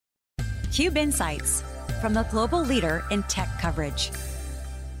theCUBE Insights from the global leader in tech coverage.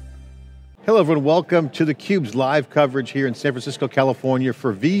 Hello everyone, welcome to theCUBE's live coverage here in San Francisco, California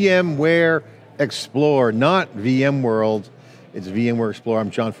for VMware Explore, not VMworld, it's VMware Explore.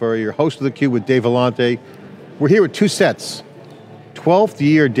 I'm John Furrier, your host of theCUBE with Dave Vellante. We're here with two sets. 12th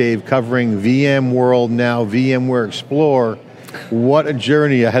year, Dave, covering VMworld, now VMware Explore. What a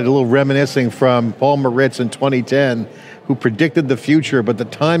journey. I had a little reminiscing from Paul Maritz in 2010, who predicted the future, but the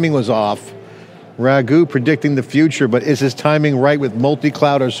timing was off. Raghu predicting the future, but is his timing right with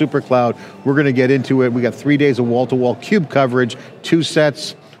multi-cloud or super cloud? We're going to get into it. We got 3 days of wall-to-wall CUBE coverage, two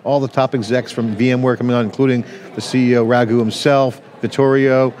sets, all the top execs from VMware coming on, including the CEO Raghu himself,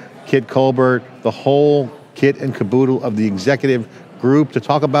 Vittorio, Kit Colbert, the whole kit and caboodle of the executive group to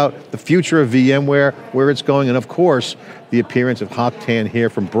talk about the future of VMware, where it's going, and of course, the appearance of Hock Tan here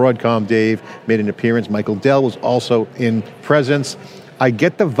from Broadcom. Dave made an appearance. Michael Dell was also in presence. I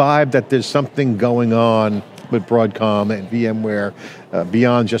get the vibe that there's something going on with Broadcom and VMware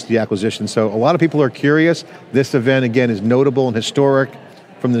beyond just the acquisition. So a lot of people are curious. This event, again, is notable and historic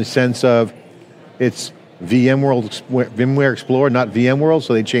from the sense of it's VMware Explore, not VMworld,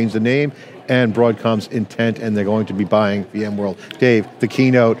 so they changed the name, and Broadcom's intent, and they're going to be buying VMworld. Dave, the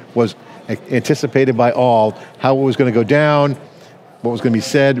keynote was anticipated by all, how it was going to go down, what was going to be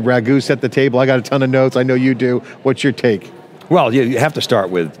said. Raghu set the table. I got a ton of notes. I know you do. What's your take? Well, you have to start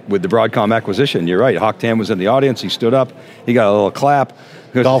with the Broadcom acquisition. You're right, Hock Tan was in the audience, he stood up, he got a little clap.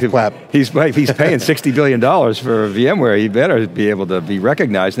 Golf clap. He's paying $60 billion for VMware, he better be able to be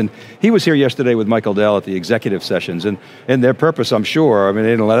recognized. And he was here yesterday with Michael Dell at the executive sessions, and their purpose, I'm sure, I mean, they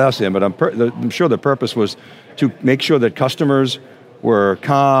didn't let us in, but I'm sure the purpose was to make sure that customers were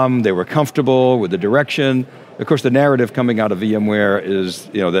calm, they were comfortable with the direction. Of course, the narrative coming out of VMware is,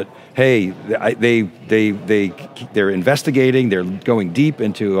 that hey, they're investigating, they're going deep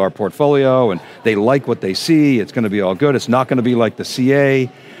into our portfolio, and they like what they see. It's going to be all good. It's not going to be like the CA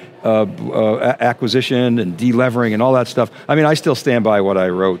acquisition and delevering and all that stuff. I mean, I still stand by what I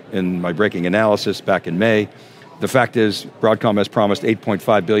wrote in my breaking analysis back in May. The fact is, Broadcom has promised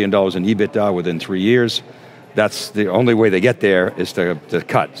 $8.5 billion in EBITDA within 3 years. That's the only way they get there is to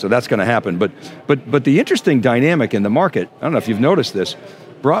cut. So that's going to happen. But the interesting dynamic in the market, I don't know if you've noticed this,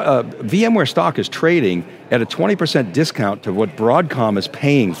 VMware stock is trading at a 20% discount to what Broadcom is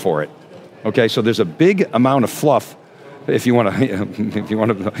paying for it. Okay, so there's a big amount of fluff if you want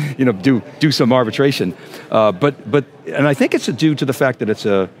to do some arbitration. And I think it's due to the fact that it's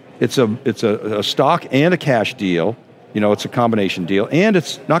a stock and a cash deal. It's a combination deal, and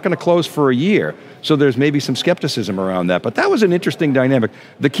it's not going to close for a year. So there's maybe some skepticism around that, but that was an interesting dynamic.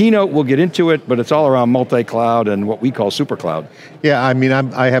 The keynote, we'll get into it, but it's all around multi-cloud and what we call super cloud. Yeah, I mean,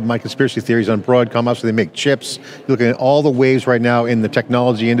 I have my conspiracy theories on Broadcom. Obviously they make chips. You're looking at all the waves right now in the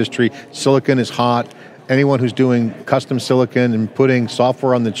technology industry. Silicon is hot. Anyone who's doing custom silicon and putting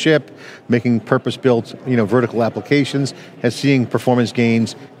software on the chip, making purpose-built, vertical applications, has seen performance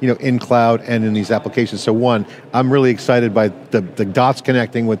gains, in cloud and in these applications. So one, I'm really excited by the dots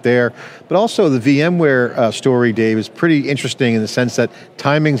connecting with there, but also the VMware story, Dave, is pretty interesting in the sense that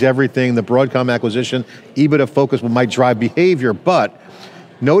timing's everything. The Broadcom acquisition, EBITDA focus might drive behavior, but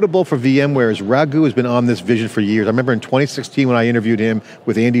notable for VMware is Raghu has been on this vision for years. I remember in 2016 when I interviewed him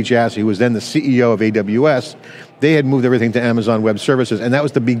with Andy Jassy, who was then the CEO of AWS, they had moved everything to Amazon Web Services, and that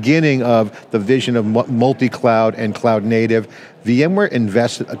was the beginning of the vision of multi-cloud and cloud native. VMware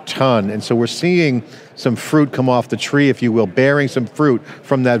invested a ton, and so we're seeing some fruit come off the tree, if you will, bearing some fruit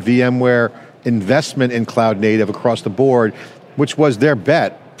from that VMware investment in cloud native across the board, which was their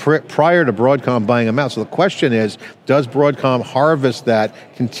bet prior to Broadcom buying them out. So the question is, does Broadcom harvest that,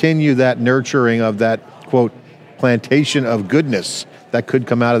 continue that nurturing of that, quote, plantation of goodness that could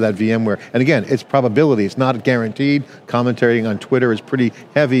come out of that VMware? And again, it's probability, it's not guaranteed. Commentating on Twitter is pretty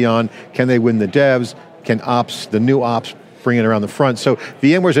heavy on, can they win the devs? Can the new ops bring it around the front? So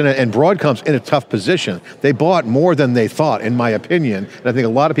VMware's and Broadcom's in a tough position. They bought more than they thought, in my opinion. And I think a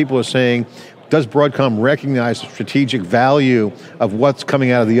lot of people are saying, does Broadcom recognize the strategic value of what's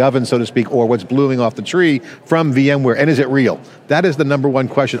coming out of the oven, so to speak, or what's blooming off the tree from VMware, and is it real? That is the number one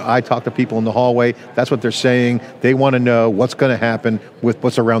question. I talk to people in the hallway, that's what they're saying. They want to know what's going to happen with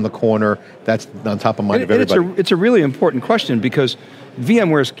what's around the corner. That's on top of mind of everybody. It's a really important question because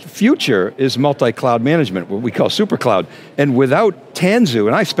VMware's future is multi-cloud management, what we call super cloud. And without Tanzu,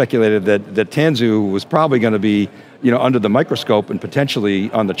 and I speculated that Tanzu was probably going to be under the microscope and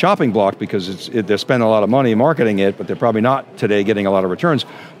potentially on the chopping block because they're spending a lot of money marketing it, but they're probably not today getting a lot of returns.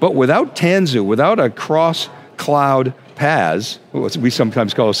 But without Tanzu, without a cross-cloud PaaS, what we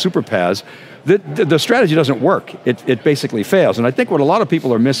sometimes call a super PaaS, the strategy doesn't work. It basically fails. And I think what a lot of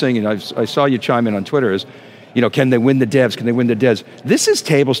people are missing, and I saw you chime in on Twitter, is, can they win the devs? Can they win the devs? This is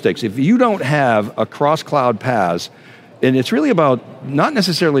table stakes. If you don't have a cross-cloud PaaS, and it's really about not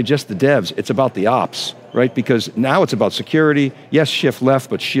necessarily just the devs, it's about the ops, right? Because now it's about security. Yes, shift left,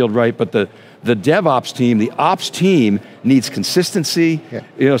 but shield right. But the DevOps team, the ops team needs consistency. Yeah.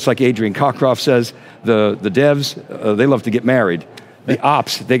 It's like Adrian Cockcroft says, the devs, they love to get married. The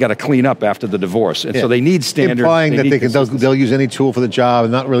ops, they got to clean up after the divorce. And so they need standards. Implying that they'll use any tool for the job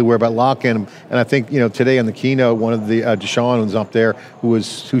and not really worry about lock-in. And I think, today on the keynote, one of the, Deshaun was up there who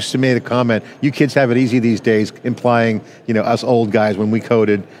made a comment, you kids have it easy these days, implying, us old guys, when we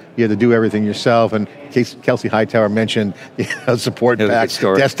coded, you had to do everything yourself. And Kelsey Hightower mentioned, support pack,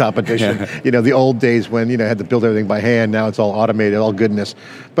 desktop edition. The old days when, had to build everything by hand, now it's all automated, all goodness.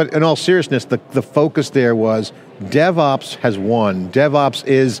 But in all seriousness, the focus there was, DevOps has won. DevOps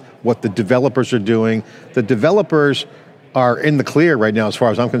is what the developers are doing. The developers are in the clear right now as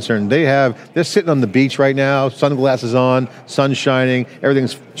far as I'm concerned. They're sitting on the beach right now, sunglasses on, sun shining,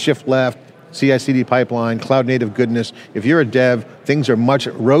 everything's shift left, CI/CD pipeline, cloud native goodness. If you're a dev, things are much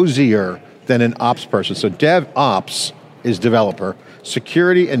rosier than an ops person. So DevOps is developer.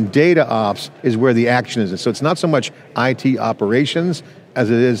 Security and data ops is where the action is. So it's not so much IT operations as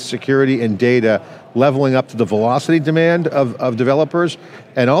it is security and data, leveling up to the velocity demand of developers,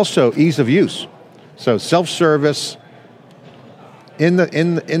 and also ease of use. So self-service, in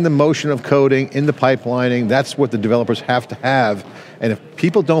the motion of coding, in the pipelining, that's what the developers have to have. And if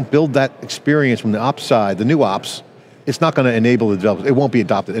people don't build that experience from the ops side, the new ops, it's not going to enable the developers. It won't be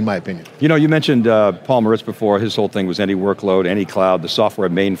adopted, in my opinion. You mentioned Paul Moritz before. His whole thing was any workload, any cloud, the software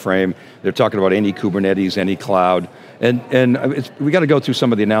mainframe. They're talking about any Kubernetes, any cloud. And we got to go through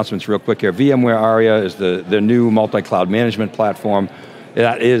some of the announcements real quick here. VMware Aria is the new multi-cloud management platform.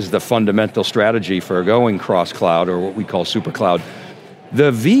 That is the fundamental strategy for going cross-cloud, or what we call super cloud.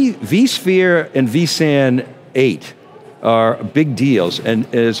 The vSphere and vSAN 8 are big deals, and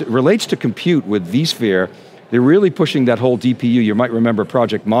as it relates to compute with vSphere, they're really pushing that whole DPU. You might remember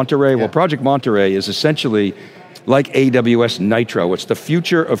Project Monterey. Yeah. Well, Project Monterey is essentially like AWS Nitro. It's the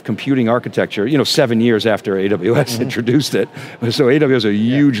future of computing architecture, 7 years after AWS introduced it. So AWS is a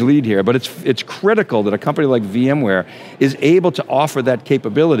huge lead here, but it's critical that a company like VMware is able to offer that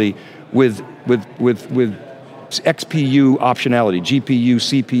capability with XPU optionality, GPU,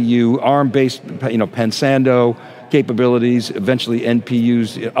 CPU, ARM-based, Pensando capabilities, eventually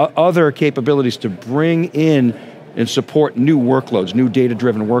NPUs, other capabilities to bring in and support new workloads, new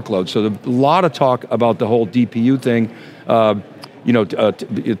data-driven workloads. So a lot of talk about the whole DPU thing.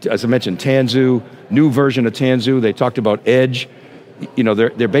 As I mentioned, Tanzu, new version of Tanzu. They talked about Edge.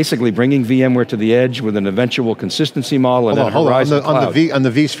 They're basically bringing VMware to the edge with an eventual consistency model and a Horizon Cloud. On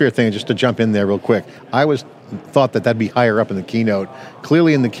the vSphere thing, just to jump in there real quick, I thought that'd be higher up in the keynote.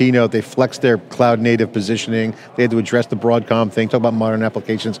 Clearly in the keynote, they flexed their cloud native positioning. They had to address the Broadcom thing, talk about modern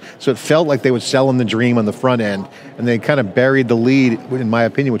applications. So it felt like they were selling the dream on the front end, and they kind of buried the lead, in my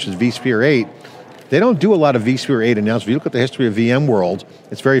opinion, which is vSphere 8. They don't do a lot of vSphere 8 announcements. If you look at the history of VMworld,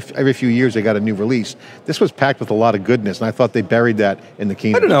 it's every few years they got a new release. This was packed with a lot of goodness, and I thought they buried that in the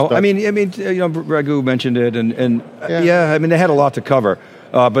keynote. I don't know. Raghu mentioned it, and they had a lot to cover.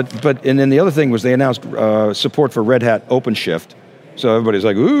 But then the other thing was they announced support for Red Hat OpenShift. So everybody's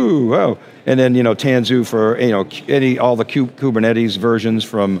like, ooh, wow. And then Tanzu for all the Kubernetes versions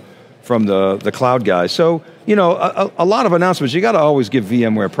from the cloud guys. So a lot of announcements. You got to always give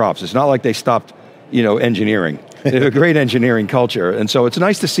VMware props. It's not like they stopped engineering. They have a great engineering culture, and so it's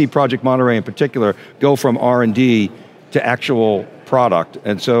nice to see Project Monterey in particular go from R&D to actual product.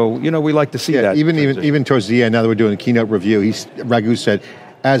 And so we like to see that. Even towards the end, now that we're doing a keynote review, Raghu said,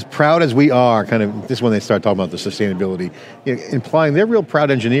 as proud as we are, this is when they start talking about the sustainability, implying they're real proud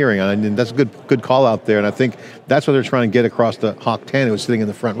engineering, and that's a good call out there, and I think that's what they're trying to get across to Hawk 10, who was sitting in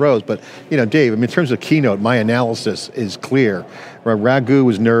the front rows. But, Dave, in terms of keynote, my analysis is clear. Raghu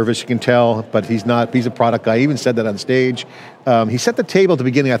was nervous, you can tell, but he's a product guy. He even said that on stage. He set the table at the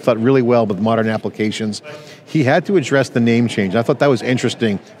beginning, I thought, really well with modern applications. He had to address the name change. I thought that was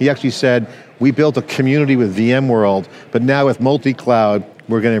interesting. He actually said, we built a community with VMworld, but now with multi-cloud,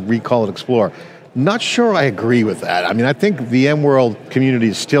 we're going to recall it Explore. Not sure I agree with that. I think the VMworld community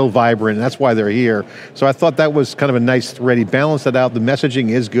is still vibrant, and that's why they're here. So I thought that was kind of a nice thread. He balanced it out. The messaging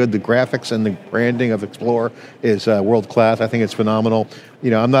is good. The graphics and the branding of Explore is world-class. I think it's phenomenal.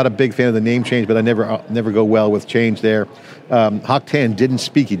 I'm not a big fan of the name change, but I never go well with change there. Hock Tan didn't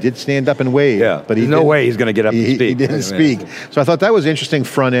speak. He did stand up and wave. Yeah, but there's no way he's going to get up and speak. He didn't speak. So I thought that was interesting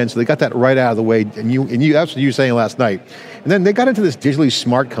front end, so they got that right out of the way, and that's what you were saying last night. And then they got into this digitally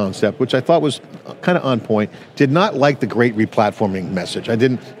smart concept, which I thought was kind of on point. Did not like the great replatforming message.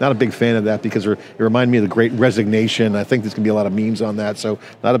 Not a big fan of that because it reminded me of the great resignation. I think there's going to be a lot of memes on that, so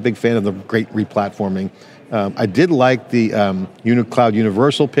not a big fan of the great replatforming. I did like the Cloud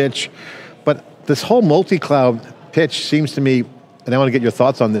Universal pitch, but this whole multi-cloud pitch seems to me, and I want to get your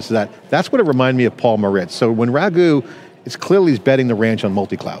thoughts on this, that's what it reminded me of Paul Maritz. So when Raghu, it's clearly he's betting the ranch on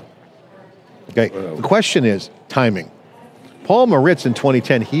multi-cloud. Okay, the question is timing. Paul Maritz in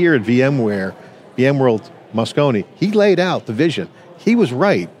 2010 here at VMworld Moscone, he laid out the vision. He was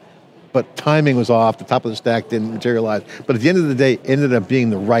right, but timing was off, the top of the stack didn't materialize. But at the end of the day, it ended up being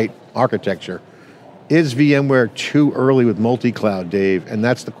the right architecture. Is VMware too early with multi-cloud, Dave? And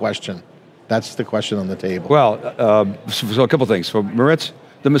that's the question. That's the question on the table. Well, so a couple things. For Maritz,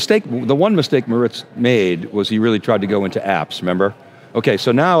 the one mistake Maritz made was he really tried to go into apps, remember? Okay,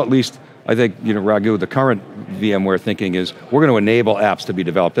 so now at least, I think, Raghu, the current VMware thinking is, we're going to enable apps to be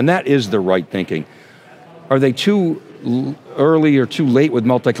developed, and that is the right thinking. Are they too early or too late with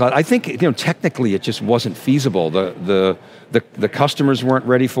multi-cloud? I think, technically it just wasn't feasible. The customers weren't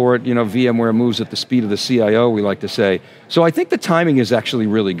ready for it. VMware moves at the speed of the CIO, we like to say. So I think the timing is actually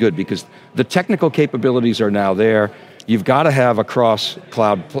really good because the technical capabilities are now there. You've got to have a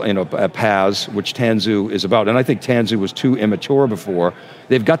cross-cloud paths, which Tanzu is about. And I think Tanzu was too immature before.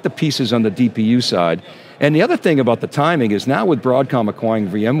 They've got the pieces on the DPU side. And the other thing about the timing is now with Broadcom acquiring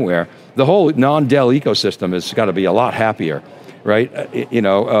VMware, the whole non-Dell ecosystem has got to be a lot happier, right?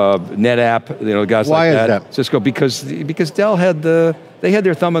 NetApp, guys Why like is that. Cisco, because Dell had they had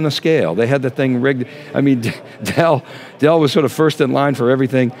their thumb on the scale. They had the thing rigged. I mean, Dell was sort of first in line for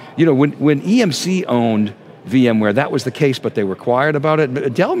everything. When EMC owned VMware, that was the case, but they were quiet about it.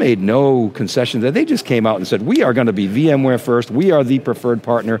 But Dell made no concessions. They just came out and said, we are going to be VMware first. We are the preferred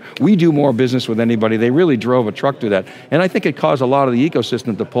partner. We do more business with anybody. They really drove a truck through that. And I think it caused a lot of the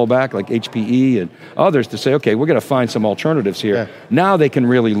ecosystem to pull back, like HPE and others, to say, okay, we're going to find some alternatives here. Yeah. Now they can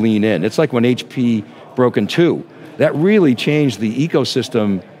really lean in. It's like when HP broke in two. That really changed the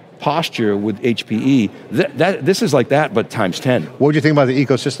ecosystem posture with HPE. This is like that, but times 10. What did you think about the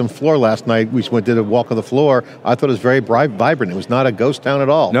ecosystem floor last night? We did a walk of the floor. I thought it was very vibrant. It was not a ghost town at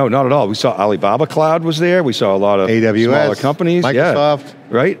all. No, not at all. We saw Alibaba Cloud was there. We saw a lot of AWS, smaller companies. Microsoft. Yeah,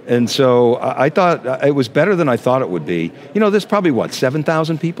 right? And so I thought it was better than I thought it would be. There's probably,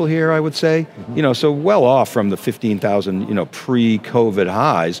 7,000 people here, I would say? Mm-hmm. So well off from the 15,000, pre-COVID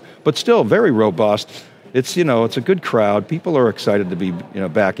highs, but still very robust. It's it's a good crowd. People are excited to be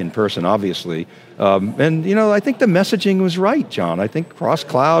back in person, obviously, and I think the messaging was right, John. I think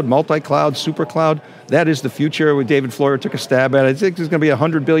cross-cloud, multi-cloud, super-cloud, that is the future. David Floyer took a stab at it. I think it's going to be a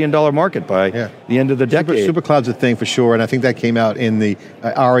 $100 billion market by the end of the decade. Super-cloud's a thing for sure, and I think that came out in the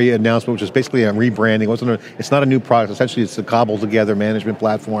ARIA announcement, which is basically a rebranding. It's not a new product. Essentially, it's a cobbled-together management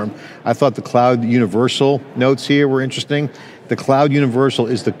platform. I thought the Cloud Universal notes here were interesting. The Cloud Universal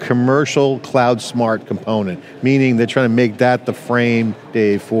is the commercial cloud smart component, meaning they're trying to make that the frame,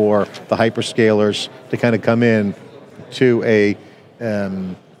 Dave, for the hyperscalers to kind of come in to a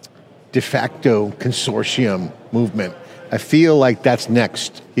de facto consortium movement. I feel like that's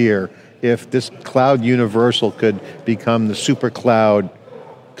next here. If this Cloud Universal could become the super cloud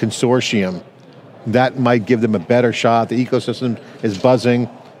consortium, that might give them a better shot. The ecosystem is buzzing.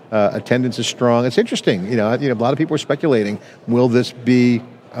 Attendance is strong. It's interesting. A lot of people are speculating, will this be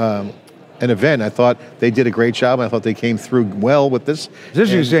an event? I thought they did a great job. I thought they came through well with this. This is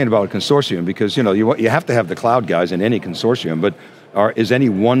what you're saying about a consortium, because you have to have the cloud guys in any consortium, but is any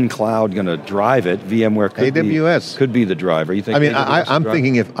one cloud going to drive it? VMware could be the driver. You think? I'm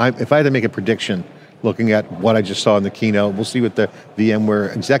thinking if I had to make a prediction, looking at what I just saw in the keynote, we'll see what the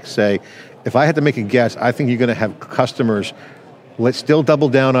VMware execs say. If I had to make a guess, I think you're going to have customers. Let's still double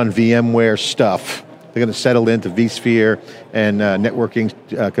down on VMware stuff. They're going to settle into vSphere and networking,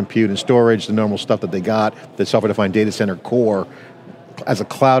 compute and storage, the normal stuff that they got, the software-defined data center core as a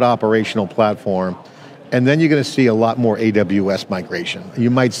cloud operational platform. And then you're going to see a lot more AWS migration. You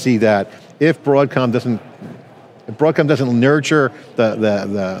might see that if Broadcom doesn't nurture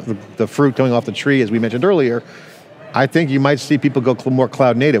the fruit coming off the tree, as we mentioned earlier, I think you might see people go more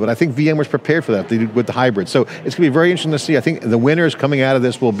cloud native, but I think VMware's prepared for that with the hybrid. So it's going to be very interesting to see. I think the winners coming out of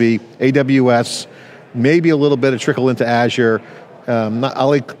this will be AWS, maybe a little bit of trickle into Azure.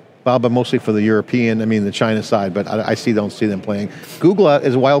 Bob, but mostly for the European, the China side, but I don't see them playing. Google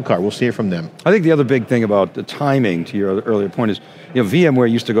is a wild card, we'll see it from them. I think the other big thing about the timing, to your earlier point, is VMware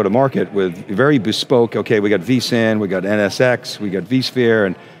used to go to market with very bespoke, okay, we got vSAN, we got NSX, we got vSphere,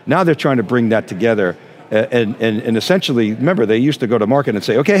 and now they're trying to bring that together, and essentially, remember, they used to go to market and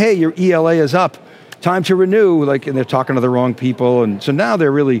say, okay, hey, your ELA is up, time to renew, and they're talking to the wrong people, and so now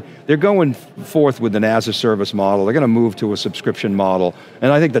they're going forth with an as-a-service model, they're going to move to a subscription model,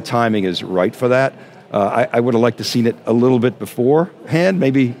 and I think the timing is right for that. I would have liked to seen it a little bit beforehand,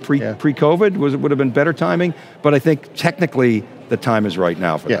 maybe pre-COVID would have been better timing, but I think technically the time is right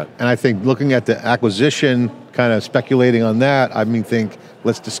now for that. And I think looking at the acquisition, kind of speculating on that, think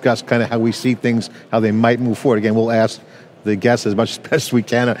let's discuss kind of how we see things, how they might move forward. Again, we'll ask the guests as much as best we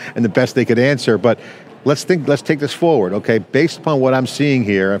can and the best they could answer, but let's take this forward, okay? Based upon what I'm seeing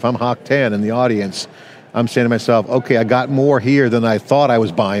here, if I'm Hawk 10 in the audience, I'm saying to myself, okay, I got more here than I thought I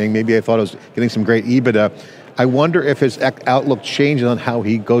was buying. Maybe I thought I was getting some great EBITDA. I wonder if his outlook changes on how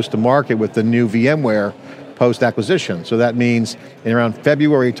he goes to market with the new VMware post-acquisition. So that means in around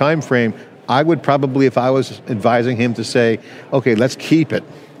February timeframe, I would probably, if I was advising him, to say, okay, let's keep it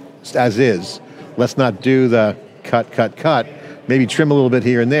as is. Let's not do the cut, maybe trim a little bit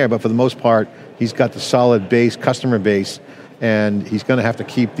here and there, but for the most part, he's got the solid base, customer base, and he's going to have to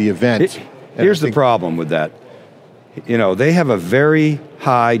keep the event. Here's the problem with that. They have a very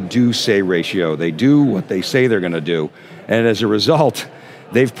high do-say ratio. They do what they say they're going to do, and as a result,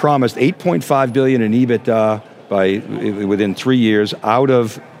 they've promised $8.5 billion in EBITDA within 3 years out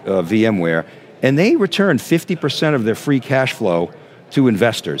of VMware, and they return 50% of their free cash flow to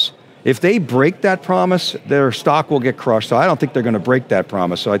investors. If they break that promise, their stock will get crushed. So I don't think they're going to break that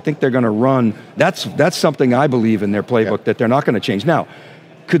promise. So I think they're going to run, that's something I believe in their playbook that they're not going to change. Now,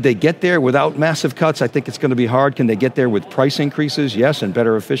 could they get there without massive cuts? I think it's going to be hard. Can they get there with price increases? Yes, and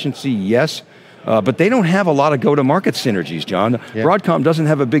better efficiency? Yes. But they don't have a lot of go-to-market synergies, John. Broadcom doesn't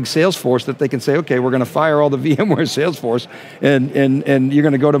have a big sales force that they can say, okay, we're going to fire all the VMware sales force and you're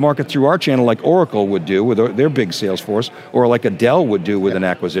going to go to market through our channel like Oracle would do with their big sales force, or like a Dell would do with an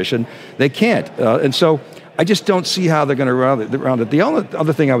acquisition. They can't. And so I just don't see how they're going to round it. The only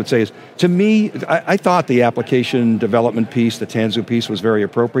other thing I would say is, to me, I thought the application development piece, the Tanzu piece, was very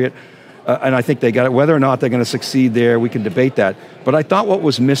appropriate. And I think they got it. Whether or not they're going to succeed there, we can debate that. But I thought what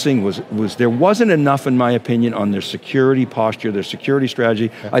was missing was there wasn't enough, in my opinion, on their security posture, their security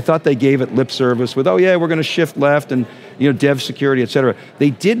strategy. I thought they gave it lip service with, oh yeah, we're going to shift left and dev security, et cetera. They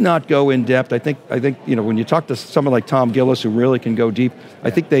did not go in depth. I think when you talk to someone like Tom Gillis, who really can go deep,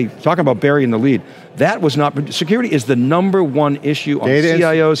 I think talking about burying the lead. That was not, security is the number one issue on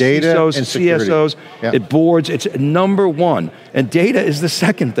CIOs, CISOs, CSOs, at boards. It's number one. And data is the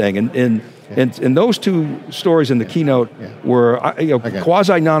second thing. And those two stories in the keynote were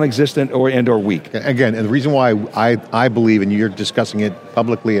quasi non-existent or weak. Again, and the reason why I believe, and you're discussing it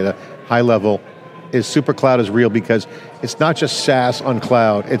publicly at a high level, is SuperCloud is real because it's not just SaaS on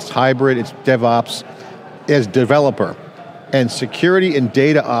cloud, it's hybrid, it's DevOps as developer. And security and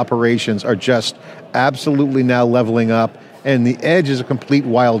data operations are just absolutely now leveling up, and the edge is a complete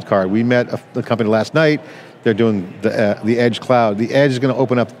wild card. We met the company last night. They're doing the edge cloud. The edge is going to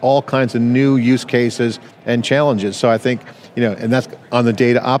open up all kinds of new use cases and challenges. So I think, and that's on the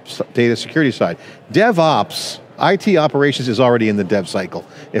data security side. DevOps, IT operations is already in the dev cycle.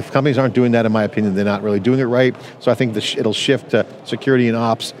 If companies aren't doing that, in my opinion, they're not really doing it right. So I think it'll shift to security and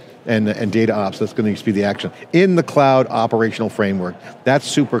ops and data ops. That's going to be the action. In the cloud operational framework, that's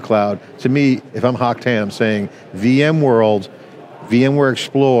super cloud. To me, if I'm Hawk 10, I'm saying VMworld, VMware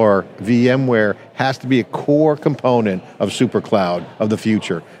Explore, VMware has to be a core component of SuperCloud of the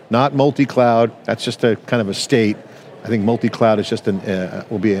future. Not multi-cloud, that's just a kind of a state. I think multi-cloud is just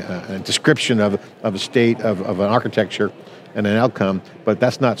will be a description of a state of an architecture and an outcome, but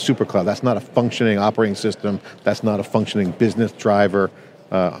that's not SuperCloud. That's not a functioning operating system. That's not a functioning business driver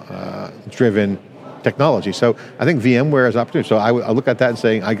driven technology. So I think VMware is opportunity. So I look at that and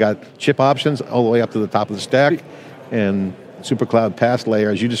saying, I got chip options all the way up to the top of the stack, and SuperCloud PaaS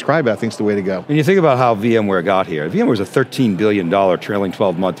layer, as you describe it, I think is the way to go. And you think about how VMware got here. VMware is a $13 billion trailing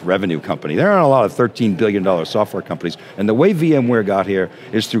 12-month revenue company. There aren't a lot of $13 billion software companies. And the way VMware got here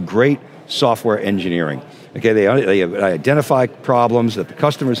is through great software engineering. Okay, they identified problems that the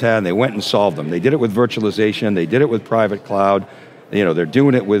customers had, and they went and solved them. They did it with virtualization. They did it with private cloud. They're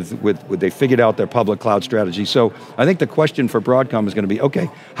doing it with they figured out their public cloud strategy. So I think the question for Broadcom is going to be, okay,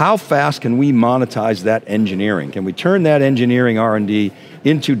 how fast can we monetize that engineering? Can we turn that engineering R&D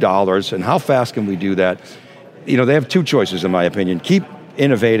into dollars, and how fast can we do that? They have two choices, in my opinion. Keep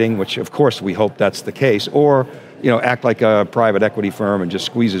innovating, which of course we hope that's the case, or act like a private equity firm and just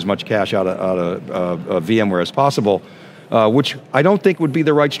squeeze as much cash out of VMware as possible, which I don't think would be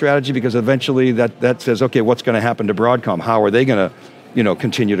the right strategy, because eventually that says, okay, what's going to happen to Broadcom? How are they going to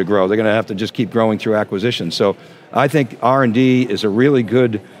continue to grow? They're going to have to just keep growing through acquisition. So I think R&D is a really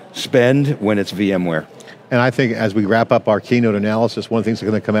good spend when it's VMware. And I think as we wrap up our keynote analysis, one of the things that's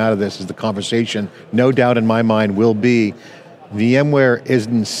going to come out of this is the conversation, no doubt in my mind, will be VMware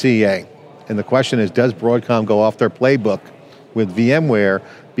isn't CA. And the question is, does Broadcom go off their playbook with VMware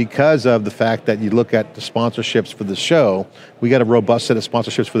because of the fact that you look at the sponsorships for the show? We got a robust set of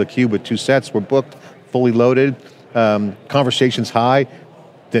sponsorships for theCUBE with 2 sets. We're booked, fully loaded, conversation's high.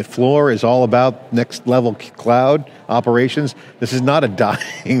 The floor is all about next level cloud operations. This is not a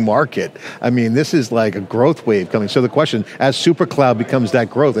dying market. I mean, this is like a growth wave coming. So the question, as SuperCloud becomes that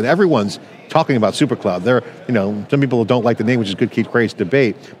growth, and everyone's talking about SuperCloud. Some people don't like the name, which is good, creates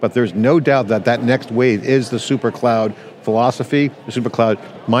debate, but there's no doubt that that next wave is the SuperCloud philosophy, the SuperCloud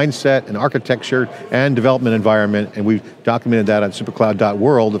mindset and architecture and development environment, and we've documented that on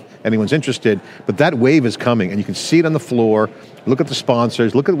supercloud.world if anyone's interested, but that wave is coming and you can see it on the floor. Look at the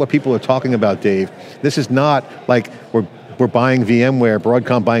sponsors, look at what people are talking about, Dave. This is not like we're buying VMware,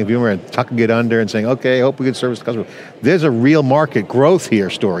 Broadcom buying VMware and tucking it under and saying, okay, I hope we can service the customer. There's a real market growth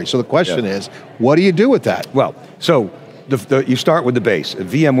here story. So the question is, what do you do with that? Well, so you start with the base.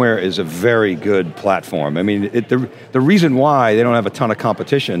 VMware is a very good platform. I mean, the reason why they don't have a ton of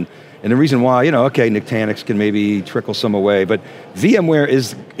competition, and the reason why, Nutanix can maybe trickle some away, but VMware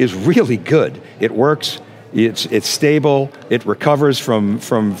is really good. It works. It's stable, it recovers from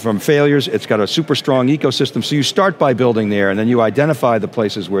failures, it's got a super strong ecosystem, so you start by building there, and then you identify the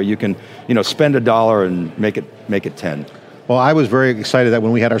places where you can spend $1 and make it 10. Well, I was very excited that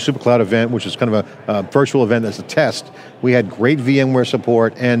when we had our SuperCloud event, which was kind of a virtual event as a test, we had great VMware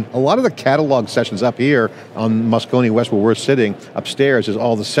support, and a lot of the catalog sessions up here on Moscone West, where we're sitting, upstairs is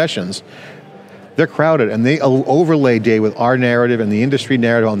all the sessions. They're crowded, and they overlay, Dave, with our narrative and the industry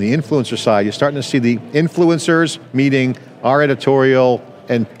narrative on the influencer side. You're starting to see the influencers meeting our editorial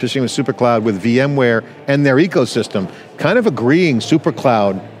and positioning with SuperCloud with VMware and their ecosystem, kind of agreeing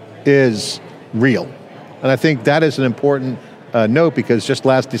SuperCloud is real. And I think that is an important note, because just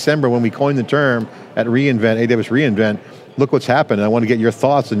last December when we coined the term at reInvent, AWS reInvent, look what's happened. And I want to get your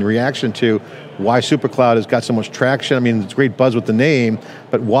thoughts and reaction to why SuperCloud has got so much traction. I mean, it's great buzz with the name,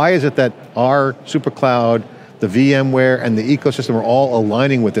 but why is it that our SuperCloud, the VMware, and the ecosystem are all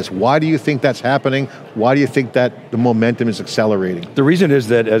aligning with this? Why do you think that's happening? Why do you think that the momentum is accelerating? The reason is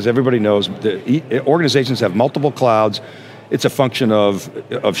that, as everybody knows, organizations have multiple clouds. It's a function of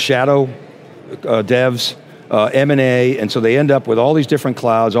shadow devs, M&A, and so they end up with all these different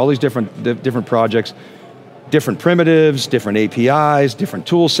clouds, all these different projects, different primitives, different APIs, different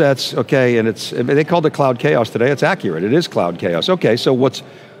tool sets, okay, and they called it cloud chaos today. It's accurate, it is cloud chaos. Okay, so what's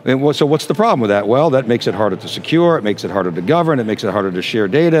the problem with that? Well, that makes it harder to secure, it makes it harder to govern, it makes it harder to share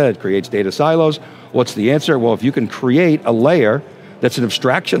data, it creates data silos. What's the answer? Well, if you can create a layer that's an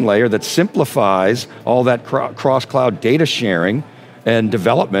abstraction layer that simplifies all that cross-cloud data sharing and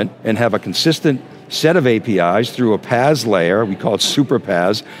development, and have a consistent set of APIs through a PaaS layer, we call it super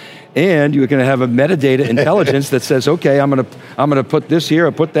PaaS, and you're going to have a metadata intelligence that says, okay, I'm going to put this here,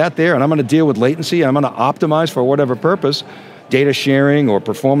 or put that there, and I'm going to deal with latency, I'm going to optimize for whatever purpose, data sharing or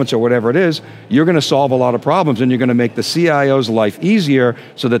performance or whatever it is. You're going to solve a lot of problems, and you're going to make the CIO's life easier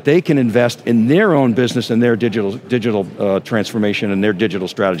so that they can invest in their own business and their digital transformation and their digital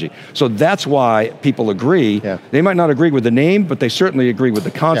strategy. So that's why people agree. Yeah. They might not agree with the name, but they certainly agree with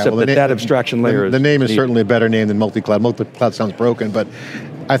the concept that abstraction layer is. The name is certainly a better name than multi-cloud. Multi-cloud sounds broken, but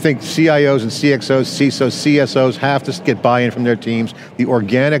I think CIOs and CXOs, CISOs, CSOs have to get buy-in from their teams. The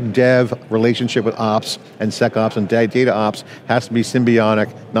organic dev relationship with ops and SecOps and data ops has to be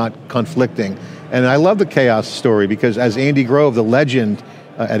symbiotic, not conflicting. And I love the chaos story, because as Andy Grove, the legend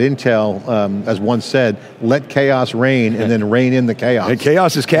at Intel, as once said, let chaos reign and then rein in the chaos. And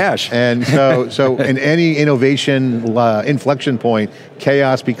chaos is cash. And so in any innovation inflection point,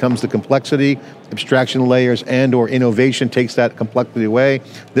 chaos becomes the complexity, abstraction layers and or innovation takes that complexity away.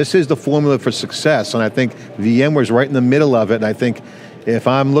 This is the formula for success, and I think VMware's right in the middle of it, and I think if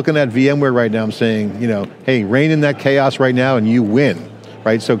I'm looking at VMware right now, I'm saying, hey, rein in that chaos right now and you win,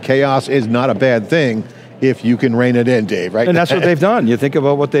 right? So chaos is not a bad thing if you can rein it in, Dave, right? And that's what they've done. You think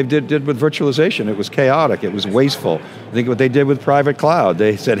about what they did with virtualization. It was chaotic, it was wasteful. Think what they did with private cloud.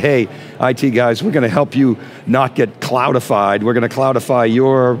 They said, hey, IT guys, we're going to help you not get cloudified. We're going to cloudify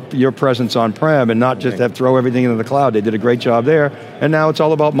your presence on-prem and not just throw everything into the cloud. They did a great job there, and now it's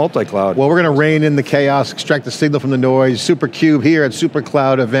all about multi-cloud. Well, we're going to rein in the chaos, extract the signal from the noise. SuperCube here at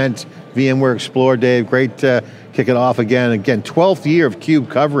SuperCloud event VMware Explore, Dave. Great to kick it off again. Again, 12th year of CUBE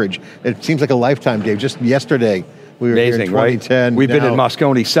coverage. It seems like a lifetime, Dave. Just yesterday, we were amazing, here in 2010. Right? We've been in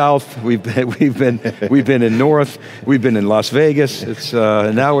Moscone South. We've been in North. We've been in Las Vegas. It's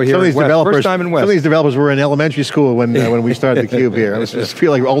now we're here in West. First time in West. Some of these developers were in elementary school when we started theCUBE here. I just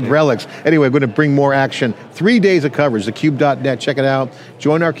feel like old relics. Anyway, we're going to bring more action. 3 days of coverage, thecube.net, check it out.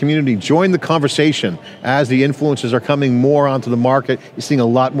 Join our community, join the conversation. As the influencers are coming more onto the market, you're seeing a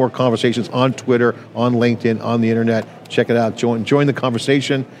lot more conversations on Twitter, on LinkedIn, on the internet. Check it out, join the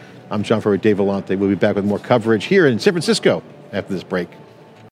conversation. I'm John Furrier Dave Vellante. We'll be back with more coverage here in San Francisco after this break.